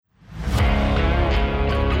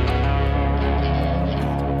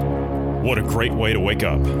What a great way to wake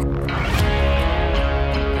up.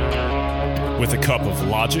 With a cup of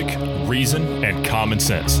logic, reason, and common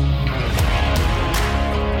sense.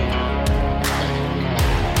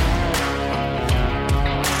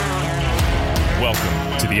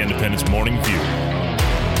 Welcome to the Independence Morning View.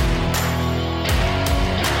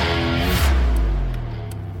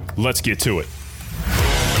 Let's get to it.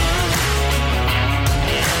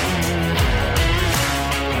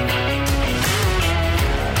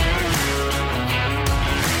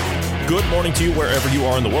 Good morning to you wherever you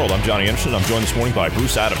are in the world. I'm Johnny Anderson. I'm joined this morning by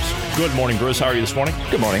Bruce Adams. Good morning, Bruce. How are you this morning?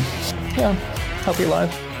 Good morning. Yeah, healthy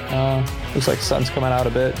alive. Looks like the sun's coming out a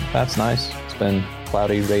bit. That's nice. It's been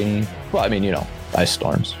cloudy, rainy. Well, I mean, ice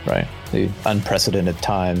storms, right? The unprecedented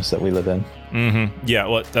times that we live in. Mm-hmm. Yeah,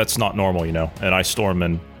 well, that's not normal, an ice storm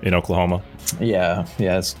in Oklahoma. Yeah,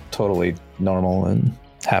 it's totally normal and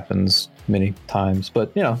happens many times.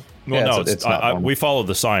 But, it's not normal. We follow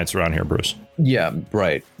the science around here, Bruce. Yeah,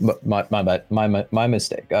 right. My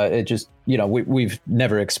mistake. It just, we've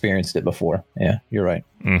never experienced it before. Yeah, you're right.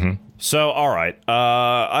 Mm-hmm. So, all right.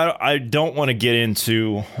 I don't want to get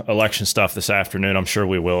into election stuff this afternoon. I'm sure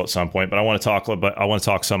we will at some point, but I want to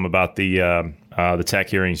talk some about the tech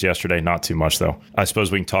hearings yesterday. Not too much, though. I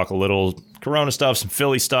suppose we can talk a little Corona stuff. Some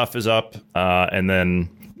Philly stuff is up, and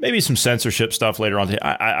then maybe some censorship stuff later on.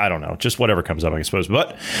 I don't know. Just whatever comes up, I suppose.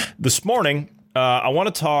 But this morning, I want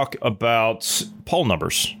to talk about poll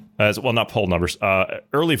numbers. Not poll numbers,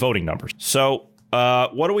 early voting numbers. So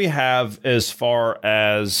what do we have as far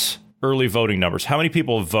as early voting numbers? How many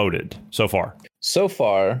people have voted so far? So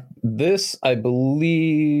far, I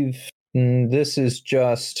believe this is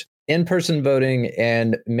just in-person voting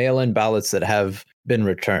and mail-in ballots that have been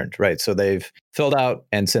returned, right? So they've filled out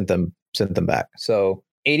and sent them back. So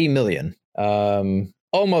 80 million,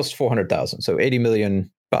 almost 400,000. So 80 million,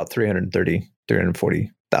 about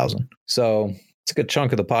 340,000. So it's a good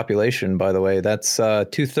chunk of the population, by the way. That's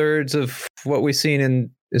 2/3 of what we've seen in,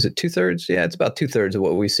 is it 2/3? Yeah, it's about 2/3 of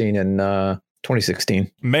what we've seen in 2016.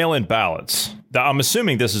 Mail-in ballots. I'm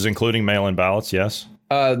assuming this is including mail-in ballots, yes?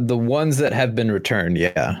 The ones that have been returned,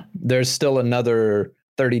 yeah. There's still another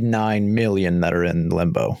 39 million that are in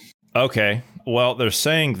limbo. Okay. Well, they're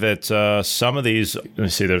saying that some of these, let me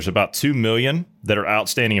see, there's about 2 million that are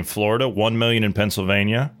outstanding in Florida, 1 million in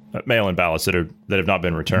Pennsylvania, mail-in ballots that have not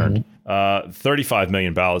been returned. Mm-hmm. 35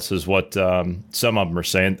 million ballots is what some of them are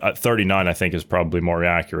saying. 39, I think, is probably more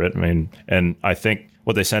accurate. I mean, and I think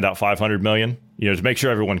what they send out 500 million, to make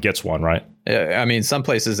sure everyone gets one, right? I mean, some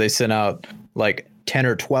places they send out like 10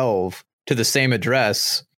 or 12 to the same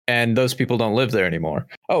address, and those people don't live there anymore.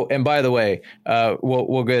 Oh, and by the way,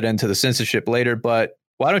 we'll get into the censorship later, but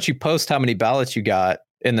why don't you post how many ballots you got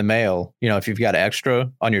in the mail, if you've got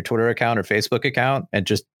extra on your Twitter account or Facebook account, and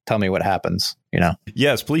just tell me what happens,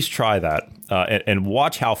 Yes, please try that and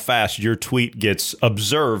watch how fast your tweet gets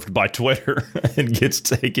observed by Twitter and gets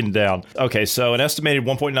taken down. Okay, so an estimated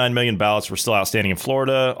 1.9 million ballots were still outstanding in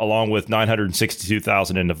Florida, along with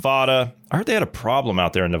 962,000 in Nevada. I heard they had a problem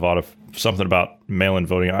out there in Nevada, something about mail-in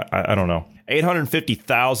voting. I don't know.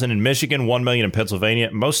 850,000 in Michigan, 1 million in Pennsylvania.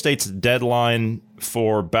 Most states' deadline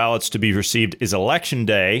for ballots to be received is Election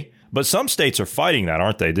Day, but some states are fighting that,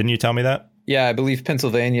 aren't they? Didn't you tell me that? Yeah, I believe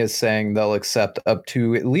Pennsylvania is saying they'll accept up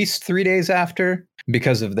to at least 3 days after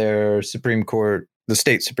because of their Supreme Court, the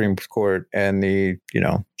state Supreme Court, and the,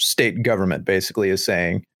 state government basically is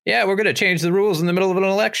saying, yeah, we're going to change the rules in the middle of an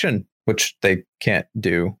election, which they can't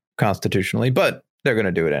do constitutionally, but they're going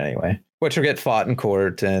to do it anyway, which will get fought in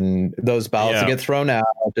court, and those ballots will get thrown out,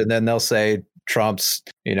 and then they'll say Trump's,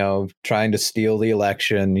 trying to steal the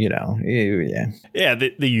election, Yeah,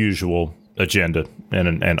 the usual agenda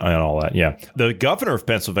and all that. Yeah. The governor of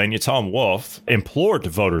Pennsylvania, Tom Wolf, implored to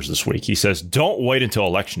voters this week. He says, don't wait until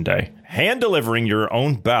Election Day. Hand delivering your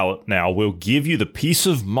own ballot now will give you the peace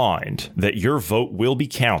of mind that your vote will be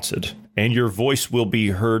counted and your voice will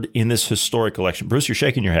be heard in this historic election. Bruce, you're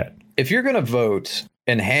shaking your head. If you're going to vote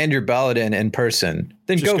and hand your ballot in person,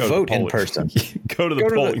 then just go vote in person. Go to the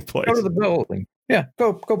polling place. Go to the polling. Yeah,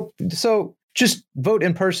 go. So just vote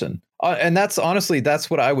in person. And that's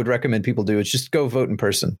what I would recommend people do, is just go vote in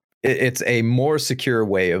person. It's a more secure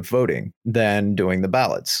way of voting than doing the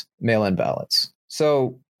ballots, mail-in ballots.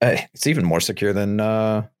 So it's even more secure than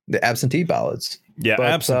the absentee ballots. Yeah, but,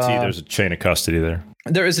 absentee, there's a chain of custody there.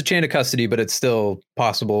 There is a chain of custody, but it's still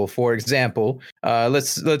possible. For example,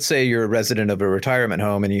 let's say you're a resident of a retirement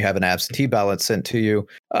home and you have an absentee ballot sent to you.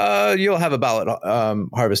 You'll have a ballot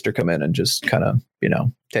harvester come in and just kind of,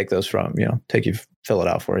 take those fill it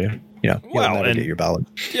out for you. You'll never get your ballot.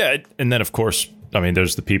 Yeah, and then of course I mean,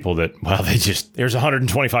 there's the people that, well, there's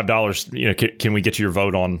 $125. You know, can we get your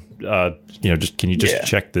vote on, can you just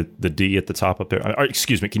check the D at the top up there? Or,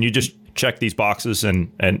 excuse me, can you just check these boxes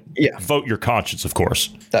and vote your conscience, of course.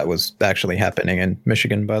 That was actually happening in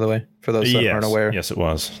Michigan, by the way, for those that aren't aware. Yes, it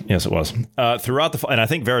was. Throughout and I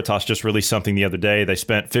think Veritas just released something the other day. They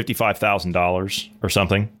spent $55,000 or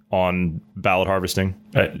something on ballot harvesting.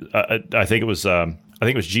 I think it was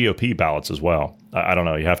GOP ballots as well. I don't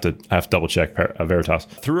know. You have to double check Veritas.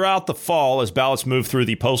 Throughout the fall, as ballots move through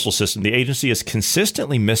the postal system, the agency has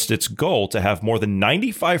consistently missed its goal to have more than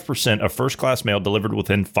 95% of first-class mail delivered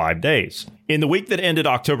within 5 days. In the week that ended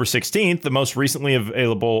October 16th, the most recently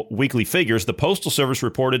available weekly figures, the Postal Service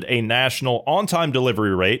reported a national on-time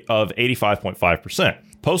delivery rate of 85.5%.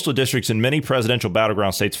 Postal districts in many presidential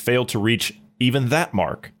battleground states failed to reach even that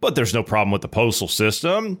mark. But there's no problem with the postal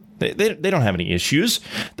system. They don't have any issues.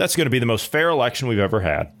 That's going to be the most fair election we've ever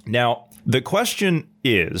had. Now, the question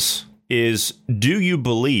is do you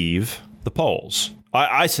believe the polls?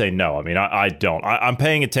 I say no. I mean, I don't. I'm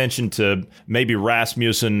paying attention to maybe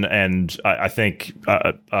Rasmussen, and I think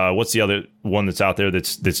what's the other one that's out there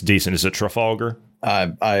that's decent? Is it Trafalgar?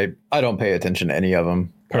 I don't pay attention to any of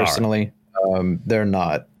them personally. Right. They're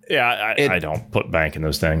not. Yeah, I don't put bank in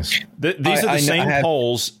those things. These are the same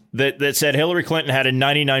polls that said Hillary Clinton had a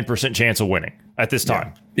 99% chance of winning at this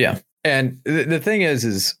time. Yeah. And the thing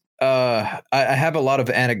is I have a lot of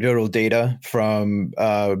anecdotal data from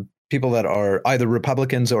people that are either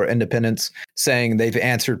Republicans or independents saying they've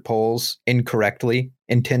answered polls incorrectly,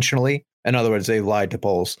 intentionally. In other words, they lied to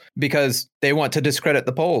polls because they want to discredit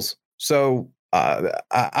the polls. So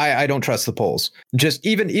I don't trust the polls. Just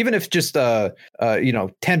even if just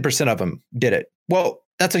 10% of them did it. Well,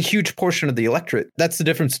 that's a huge portion of the electorate. That's the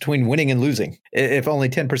difference between winning and losing. If only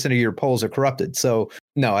 10% of your polls are corrupted. So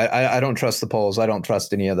no, I don't trust the polls. I don't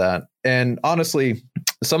trust any of that. And honestly,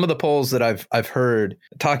 some of the polls that I've heard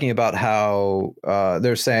talking about how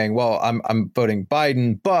they're saying, well, I'm voting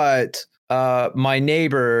Biden, but I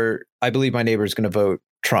believe my neighbor is going to vote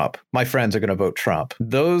Trump. My friends are going to vote Trump.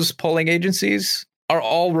 Those polling agencies are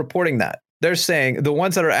all reporting that. They're saying, the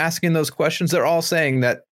ones that are asking those questions, they're all saying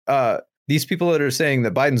that these people that are saying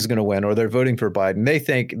that Biden's going to win or they're voting for Biden, they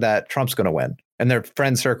think that Trump's going to win. And their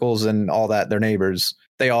friend circles and all that, their neighbors,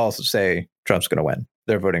 they all say Trump's going to win.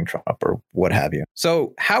 They're voting Trump or what have you.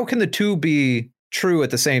 So how can the two be true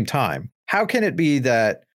at the same time? How can it be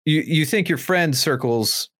that you think your friend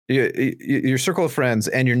circles, your circle of friends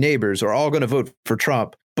and your neighbors are all going to vote for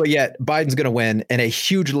Trump, but yet Biden's going to win in a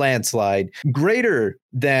huge landslide greater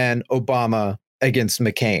than Obama against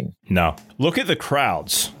McCain? No. Look at the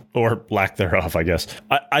crowds, or lack thereof, I guess.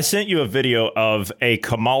 I sent you a video of a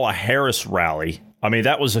Kamala Harris rally. I mean,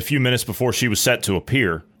 that was a few minutes before she was set to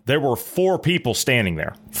appear. There were 4 people standing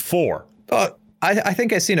there. 4. I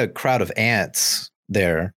think I've seen a crowd of ants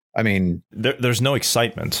there. I mean, there's no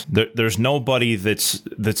excitement. There's nobody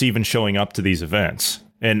that's even showing up to these events.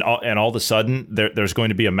 And all of a sudden, there's going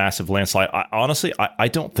to be a massive landslide. Honestly, I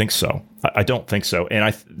don't think so. I don't think so.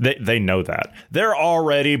 And they know that. They're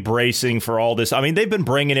already bracing for all this. I mean, they've been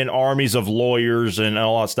bringing in armies of lawyers and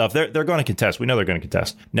all that stuff. They're going to contest. We know they're going to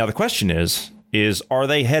contest. Now, the question is are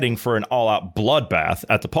they heading for an all-out bloodbath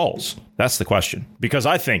at the polls? That's the question. Because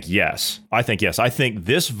I think yes. I think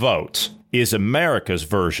this vote is America's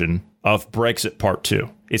version of Brexit Part 2.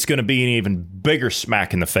 It's going to be an even bigger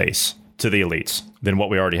smack in the face to the elites than what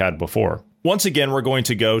we already had before. Once again, we're going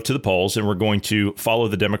to go to the polls and we're going to follow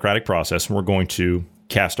the democratic process and we're going to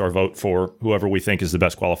cast our vote for whoever we think is the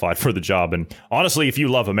best qualified for the job. And honestly, if you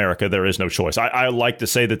love America, there is no choice. I like to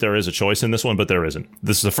say that there is a choice in this one, but there isn't.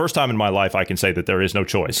 This is the first time in my life I can say that there is no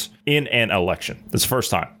choice in an election. It's the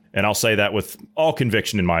first time. And I'll say that with all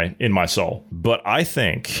conviction in my soul. But I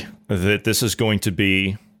think that this is going to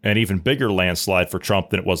be an even bigger landslide for Trump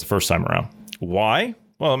than it was the first time around. Why?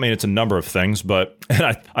 Well, I mean, it's a number of things, but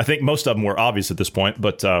I think most of them were obvious at this point.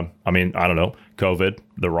 But I mean, I don't know, COVID,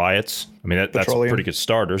 the riots. I mean, that's pretty good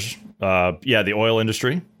starters. The oil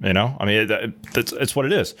industry, I mean, it's what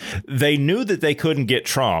it is. They knew that they couldn't get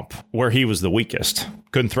Trump where he was the weakest.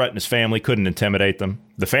 Couldn't threaten his family, couldn't intimidate them.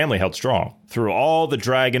 The family held strong through all the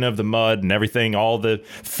dragging of the mud and everything, all the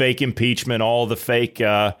fake impeachment, all the fake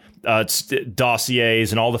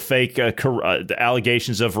dossiers and all the fake the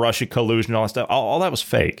allegations of Russia collusion, all that stuff. All that was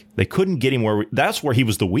fake. They couldn't get him that's where he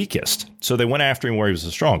was the weakest. So they went after him where he was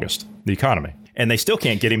the strongest, the economy. And they still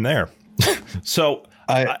can't get him there. So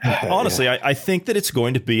honestly, I think that it's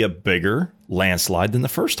going to be a bigger landslide than the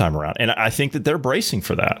first time around. And I think that they're bracing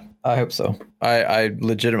for that. I hope so. I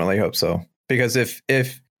legitimately hope so. Because if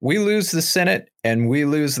we lose the Senate and we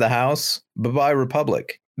lose the House, bye-bye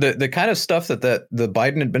Republic. the kind of stuff that the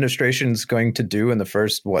Biden administration is going to do in the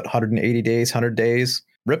first 180 days, 100 days,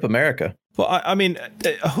 rip America. Well, I mean,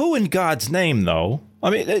 who in God's name, though? I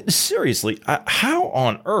mean, seriously, how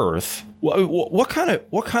on earth? What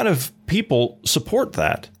kind of people support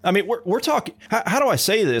that? I mean, we're talking. How do I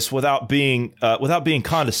say this without being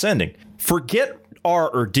condescending? Forget R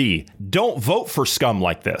or D. Don't vote for scum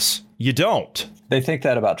like this. You don't. They think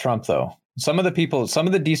that about Trump, though. Some of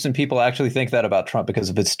the decent people actually think that about Trump because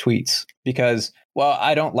of his tweets. Because, well,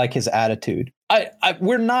 I don't like his attitude.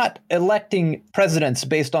 We're not electing presidents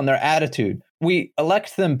based on their attitude. We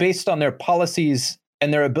elect them based on their policies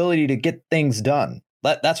and their ability to get things done.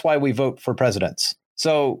 That's why we vote for presidents.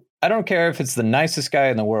 So I don't care if it's the nicest guy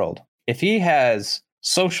in the world. If he has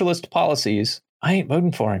socialist policies, I ain't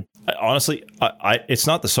voting for him. Honestly, it's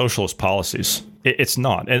not the socialist policies. It's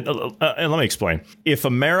not. And let me explain. If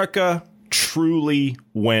America truly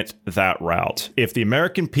went that route, if the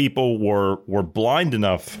American people were blind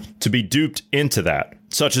enough to be duped into that,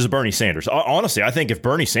 such as Bernie Sanders. Honestly, I think if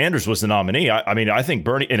Bernie Sanders was the nominee, I think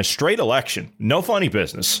Bernie in a straight election, no funny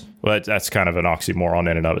business. Well, that's kind of an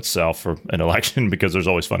oxymoron in and of itself for an election because there's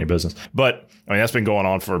always funny business. But I mean, that's been going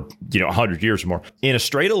on for 100 years or more. In a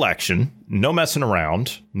straight election, no messing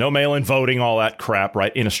around, no mail-in voting, all that crap,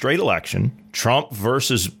 right? In a straight election, Trump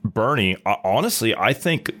versus Bernie. Honestly, I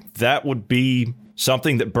think that would be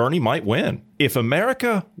something that Bernie might win if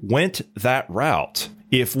America went that route.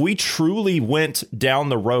 If we truly went down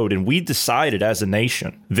the road and we decided as a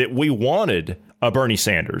nation that we wanted a Bernie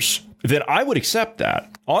Sanders, then I would accept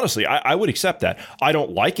that. Honestly, I would accept that. I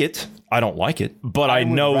don't like it. But I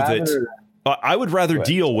know that I would rather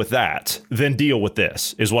deal with that than deal with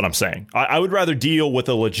this, is what I'm saying. I would rather deal with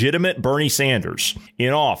a legitimate Bernie Sanders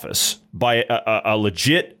in office by a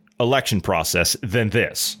legit election process than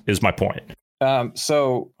this, is my point.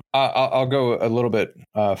 So I'll go a little bit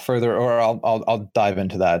further, or I'll dive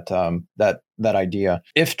into that idea.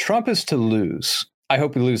 If Trump is to lose, I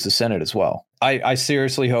hope we lose the Senate as well. I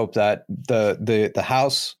seriously hope that the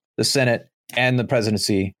House, the Senate, and the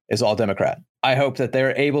presidency is all Democrat. I hope that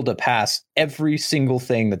they're able to pass every single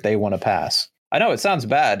thing that they want to pass. I know it sounds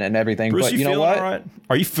bad and everything, Bruce, but you know what? All right?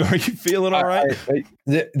 Are you feeling all right?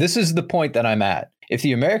 This is the point that I'm at. If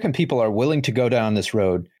the American people are willing to go down this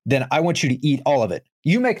road, then I want you to eat all of it.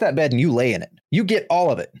 You make that bed and you lay in it. You get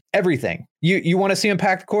all of it, everything. You want to see them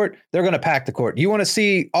pack the court? They're going to pack the court. You want to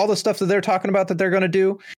see all the stuff that they're talking about that they're going to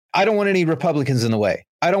do? I don't want any Republicans in the way.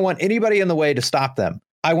 I don't want anybody in the way to stop them.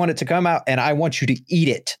 I want it to come out and I want you to eat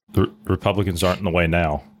it. The Republicans aren't in the way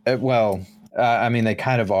now. I mean, they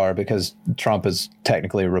kind of are because Trump is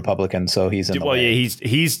technically a Republican, so he's in the way. Yeah,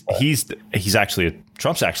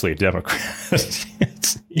 Trump's actually a Democrat.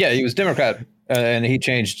 Yeah, he was Democrat and he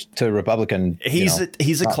changed to Republican. He's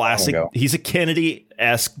a classic. He's a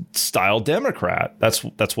Kennedy-esque style Democrat. That's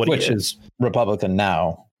what he is. Which is Republican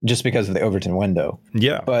now, just because of the Overton window.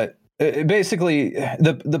 Yeah, but basically,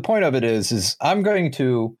 the point of it is I'm going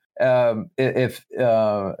to if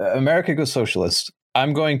America goes socialist,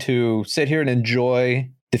 I'm going to sit here and enjoy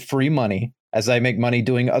the free money as I make money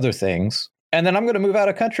doing other things. And then I'm going to move out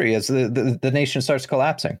of country as the nation starts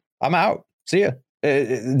collapsing. I'm out. See ya.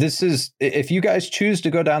 This is, if you guys choose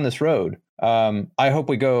to go down this road, I hope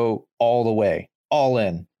we go all the way, all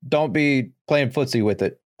in. Don't be playing footsie with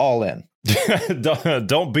it. All in.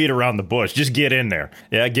 Don't beat around the bush. Just get in there.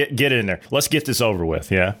 Yeah, get in there. Let's get this over with.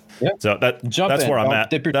 Yeah. So that's where I'm at.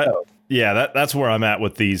 Dip your toe. Yeah, that's where I'm at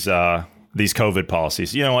with these COVID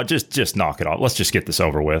policies. You know what? Just knock it off. Let's just get this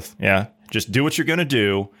over with. Yeah. Just do what you're going to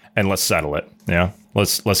do and let's settle it. Yeah.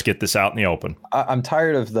 Let's get this out in the open. I'm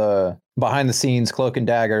tired of the behind the scenes cloak and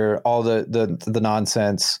dagger, all the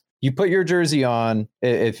nonsense. You put your jersey on.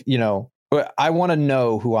 If you know, I want to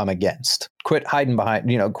know who I'm against. Quit hiding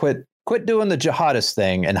behind, quit doing the jihadist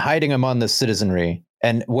thing and hiding among the citizenry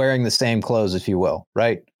and wearing the same clothes, if you will.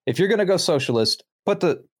 Right. If you're going to go socialist,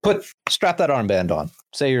 strap that armband on.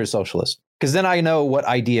 Say you're a socialist, because then I know what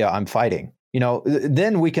idea I'm fighting.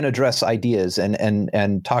 Then we can address ideas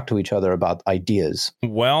and talk to each other about ideas.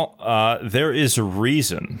 Well, there is a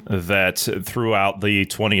reason that throughout the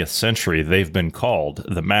 20th century, they've been called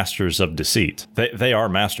the masters of deceit. They are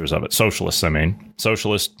masters of it. Socialists, I mean.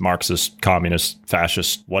 Socialist, Marxist, communist,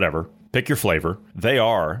 fascist, whatever. Pick your flavor. They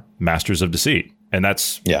are masters of deceit. And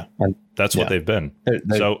that's what they've been.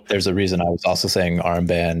 There's a reason I was also saying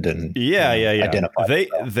armband and identify.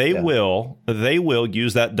 They will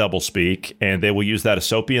use that doublespeak and they will use that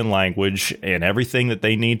Aesopian language and everything that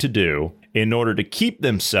they need to do in order to keep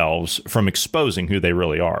themselves from exposing who they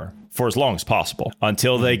really are for as long as possible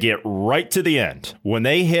until they get right to the end. When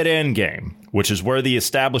they hit end game, which is where the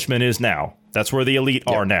establishment is now. That's where the elite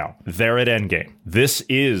are now. They're at endgame. This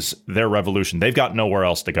is their revolution. They've got nowhere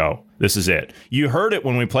else to go. This is it. You heard it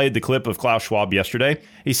when we played the clip of Klaus Schwab yesterday.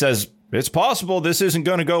 He says, it's possible this isn't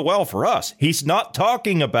going to go well for us. He's not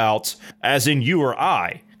talking about as in you or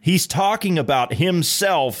I. He's talking about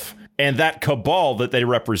himself and that cabal that they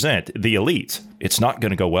represent, the elite. It's not going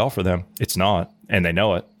to go well for them. It's not. And they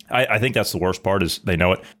know it. I think that's the worst part is they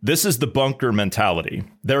know it. This is the bunker mentality.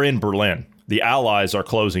 They're in Berlin. The Allies are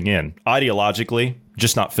closing in ideologically,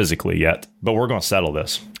 just not physically yet. But we're going to settle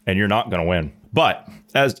this, and you're not going to win. But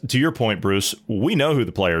as to your point, Bruce, we know who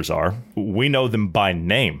the players are. We know them by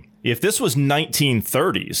name. If this was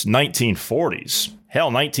 1930s, 1940s,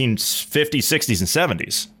 hell, 1950s, 60s, and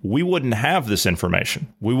 70s, we wouldn't have this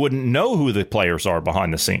information. We wouldn't know who the players are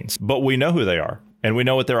behind the scenes. But we know who they are, and we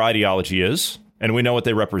know what their ideology is, and we know what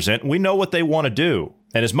they represent. We know what they want to do.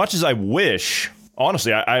 And as much as I wish...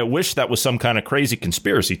 Honestly, I wish that was some kind of crazy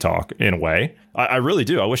conspiracy talk in a way. I really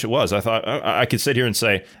do. I wish it was. I thought I could sit here and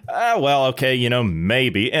say, well, okay,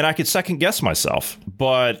 maybe. And I could second guess myself.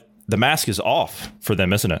 But the mask is off for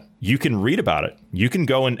them, isn't it? You can read about it. You can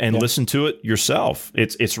go and listen to it yourself.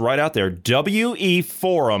 It's right out there.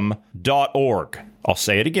 weforum.org. I'll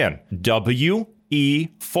say it again.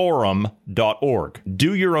 weforum.org.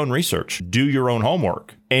 Do your own research. Do your own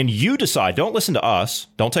homework. And you decide. Don't listen to us.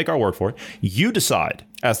 Don't take our word for it. You decide,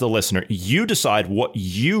 as the listener, you decide what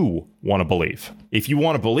you want to believe. If you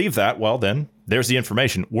want to believe that, well, then there's the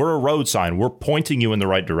information. We're a road sign. We're pointing you in the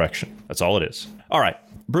right direction. That's all it is. All right.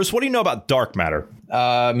 Bruce, what do you know about dark matter?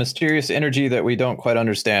 Mysterious energy that we don't quite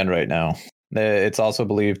understand right now. It's also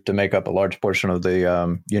believed to make up a large portion of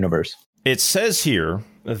the universe. It says here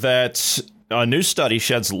that a new study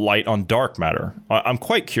sheds light on dark matter. I'm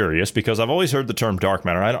quite curious because I've always heard the term dark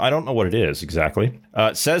matter. I don't know what it is exactly.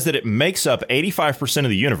 It says that it makes up 85% of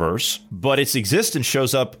the universe, but its existence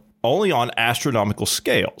shows up only on astronomical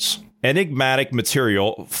scales. Enigmatic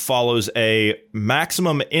material follows a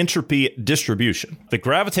maximum entropy distribution. The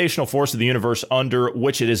gravitational force of the universe under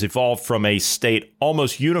which it has evolved from a state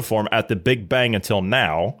almost uniform at the Big Bang until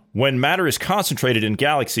now. When matter is concentrated in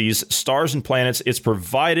galaxies, stars, and planets, it's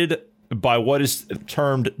provided by what is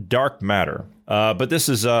termed dark matter. But this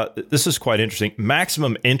is quite interesting.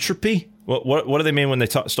 Maximum entropy? What do they mean when they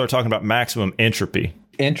start talking about maximum entropy?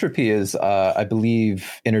 Entropy is, I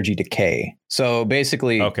believe, energy decay. So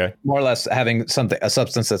basically, more or less having a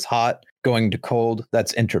substance that's hot going to cold,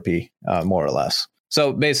 that's entropy, more or less.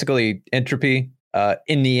 So basically, entropy,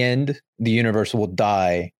 in the end, the universe will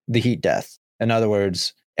die the heat death. In other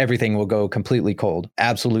words, everything will go completely cold,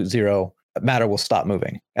 absolute zero. Matter will stop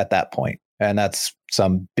moving at that point. And that's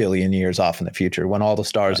some billion years off in the future when all the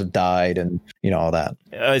stars have died and, all that.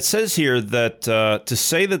 It says here that to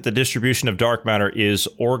say that the distribution of dark matter is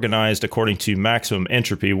organized according to maximum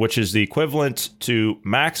entropy, which is the equivalent to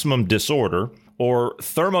maximum disorder or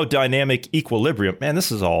thermodynamic equilibrium. Man,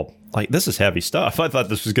 this is heavy stuff. I thought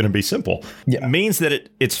this was going to be simple. Yeah. It means that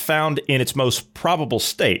it's found in its most probable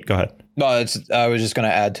state. Go ahead. No, I was just going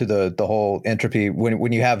to add to the whole entropy.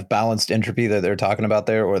 When you have balanced entropy that they're talking about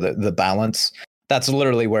there, or the balance, that's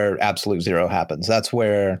literally where absolute zero happens. That's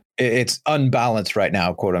where it's unbalanced right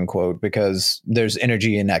now, quote unquote, because there's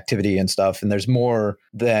energy and activity and stuff, and there's more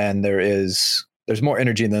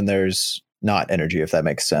energy than there's not energy, if that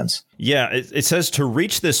makes sense. Yeah, it says to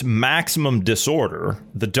reach this maximum disorder,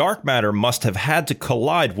 the dark matter must have had to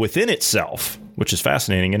collide within itself, which is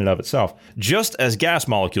fascinating in and of itself, just as gas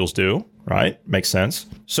molecules do, right? Makes sense.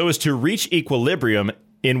 So as to reach equilibrium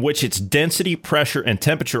in which its density, pressure, and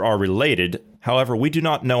temperature are related. However, we do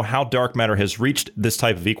not know how dark matter has reached this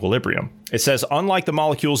type of equilibrium. It says, unlike the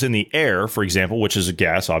molecules in the air, for example, which is a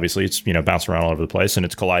gas, obviously it's, bouncing around all over the place and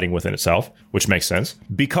it's colliding within itself, which makes sense.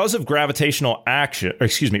 Because gravitational action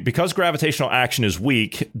is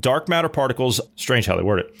weak, dark matter particles, strange how they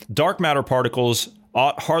word it, dark matter particles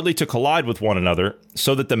ought hardly to collide with one another,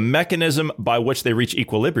 so that the mechanism by which they reach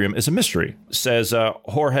equilibrium is a mystery, says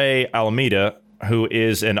Jorge Alameda, who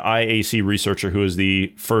is an IAC researcher who is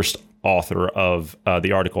the first author of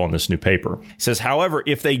the article in this new paper. He says, however,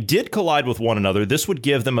 if they did collide with one another, this would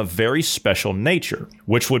give them a very special nature,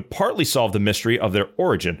 which would partly solve the mystery of their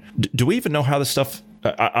origin. Do we even know how this stuff...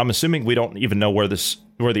 I'm assuming we don't even know where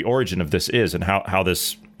the origin of this is and how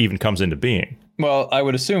this even comes into being. Well, I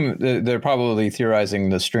would assume they're probably theorizing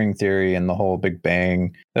the string theory and the whole Big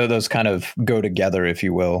Bang. Those kind of go together, if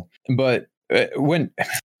you will. But when...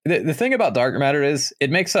 The thing about dark matter is it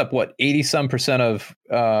makes up 80% of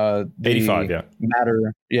 85,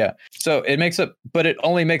 matter. Yeah. So it makes up, but it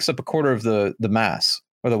only makes up a quarter of the mass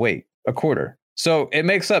or the weight, a quarter. So it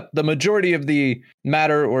makes up the majority of the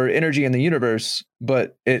matter or energy in the universe,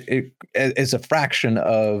 but it is a fraction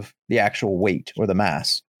of the actual weight or the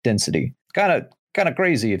mass density. Kind of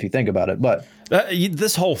crazy if you think about it, but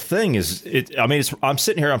this whole thing is I'm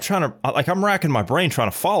sitting here, I'm racking my brain trying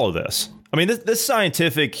to follow this. I mean, this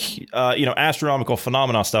scientific, astronomical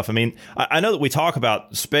phenomena stuff. I mean, I know that we talk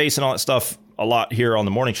about space and all that stuff a lot here on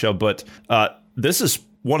the morning show, but this is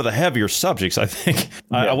one of the heavier subjects, I think.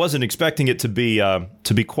 Yeah. I wasn't expecting it to be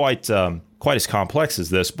quite as complex as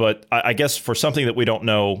this, but I guess for something that we don't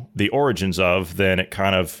know the origins of, then it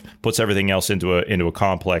kind of puts everything else into a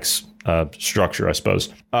complex structure, I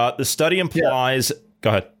suppose. The study implies. Yeah. Go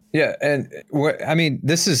ahead. Yeah, and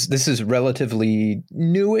this is relatively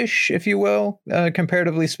newish, if you will,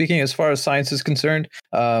 comparatively speaking, as far as science is concerned.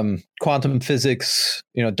 Quantum physics,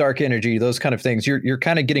 dark energy, those kind of things. You're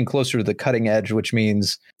kind of getting closer to the cutting edge, which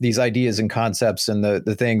means these ideas and concepts and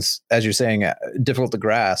the things, as you're saying, difficult to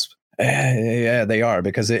grasp. Yeah, they are,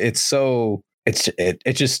 because it's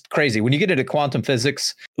just crazy when you get into quantum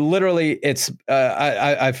physics. Literally, it's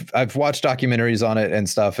I've watched documentaries on it and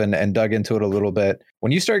stuff and dug into it a little bit.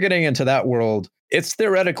 When you start getting into that world, it's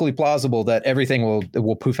theoretically plausible that everything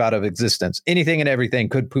will poof out of existence. Anything and everything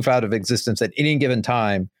could poof out of existence at any given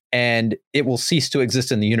time, and it will cease to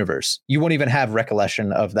exist in the universe. You won't even have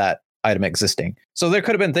recollection of that item existing. So there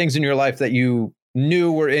could have been things in your life that you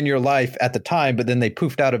knew were in your life at the time, but then they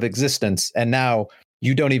poofed out of existence, and now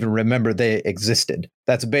you don't even remember they existed.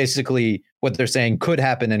 That's basically what they're saying could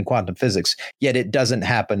happen in quantum physics, yet it doesn't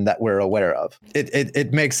happen that we're aware of.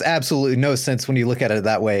 It makes absolutely no sense when you look at it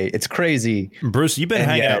that way. It's crazy. Bruce, you've been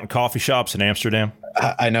hanging out in coffee shops in Amsterdam.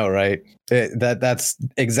 I know, right? That's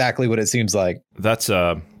exactly what it seems like. That's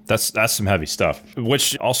some heavy stuff,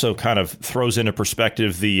 which also kind of throws into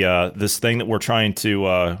perspective the this thing that we're trying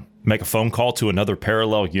to make a phone call to another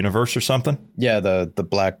parallel universe or something. Yeah, the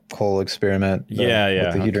black hole experiment. With the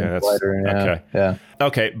Hadron Collider.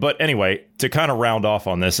 Okay, but anyway, to kind of round off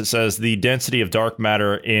on this, it says the density of dark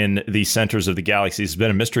matter in the centers of the galaxies has been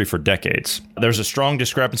a mystery for decades. There's a strong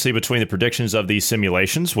discrepancy between the predictions of these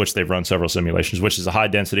simulations, which they've run several simulations, which is a high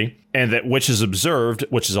density, and that which is observed,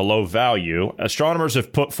 which is a low value. Astronomers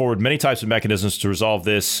have put forward many types of mechanisms to resolve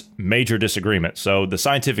this major disagreement. So the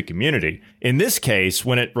scientific community, in this case,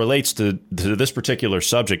 when it relates to this particular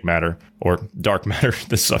subject matter, or dark matter,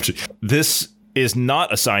 this is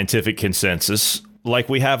not a scientific consensus like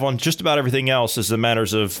we have on just about everything else as the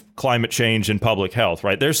matters of climate change and public health,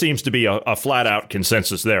 right? There seems to be a flat out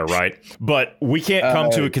consensus there, right? But we can't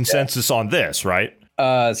come to a consensus on this, right?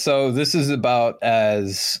 So this is about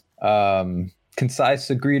as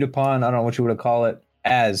concise, agreed upon, I don't know what you would call it,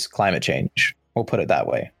 as climate change. We'll put it that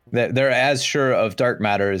way. They're as sure of dark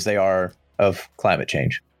matter as they are of climate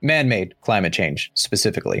change. Man-made climate change,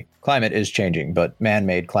 specifically. Climate is changing, but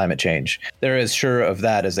man-made climate change. They're as sure of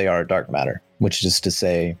that as they are dark matter, which is to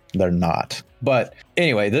say they're not. But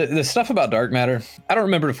anyway, the stuff about dark matter, I don't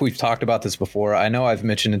remember if we've talked about this before. I know I've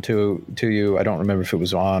mentioned it to you. I don't remember if it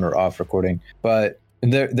was on or off recording, but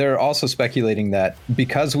they're also speculating that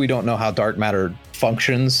because we don't know how dark matter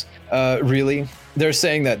functions, really, they're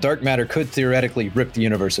saying that dark matter could theoretically rip the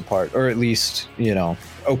universe apart, or at least,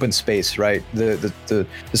 open space, right? The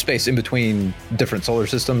space in between different solar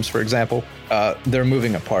systems, for example, they're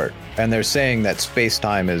moving apart. And they're saying that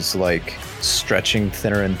space-time is like stretching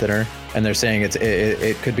thinner and thinner. And they're saying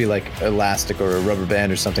it could be like elastic or a rubber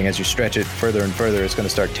band or something. As you stretch it further and further, it's going to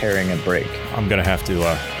start tearing and break. I'm gonna have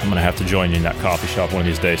to join you in that coffee shop one of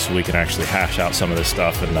these days so we can actually hash out some of this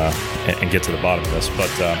stuff and get to the bottom of this.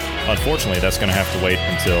 But unfortunately, that's going to have to wait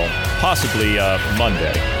until possibly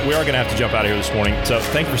Monday. We are going to have to jump out of here this morning. So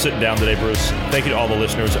thank you for sitting down today, Bruce. Thank you to all the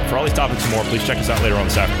listeners. For all these topics and more, please check us out later on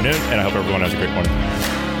this afternoon. And I hope everyone has a great morning.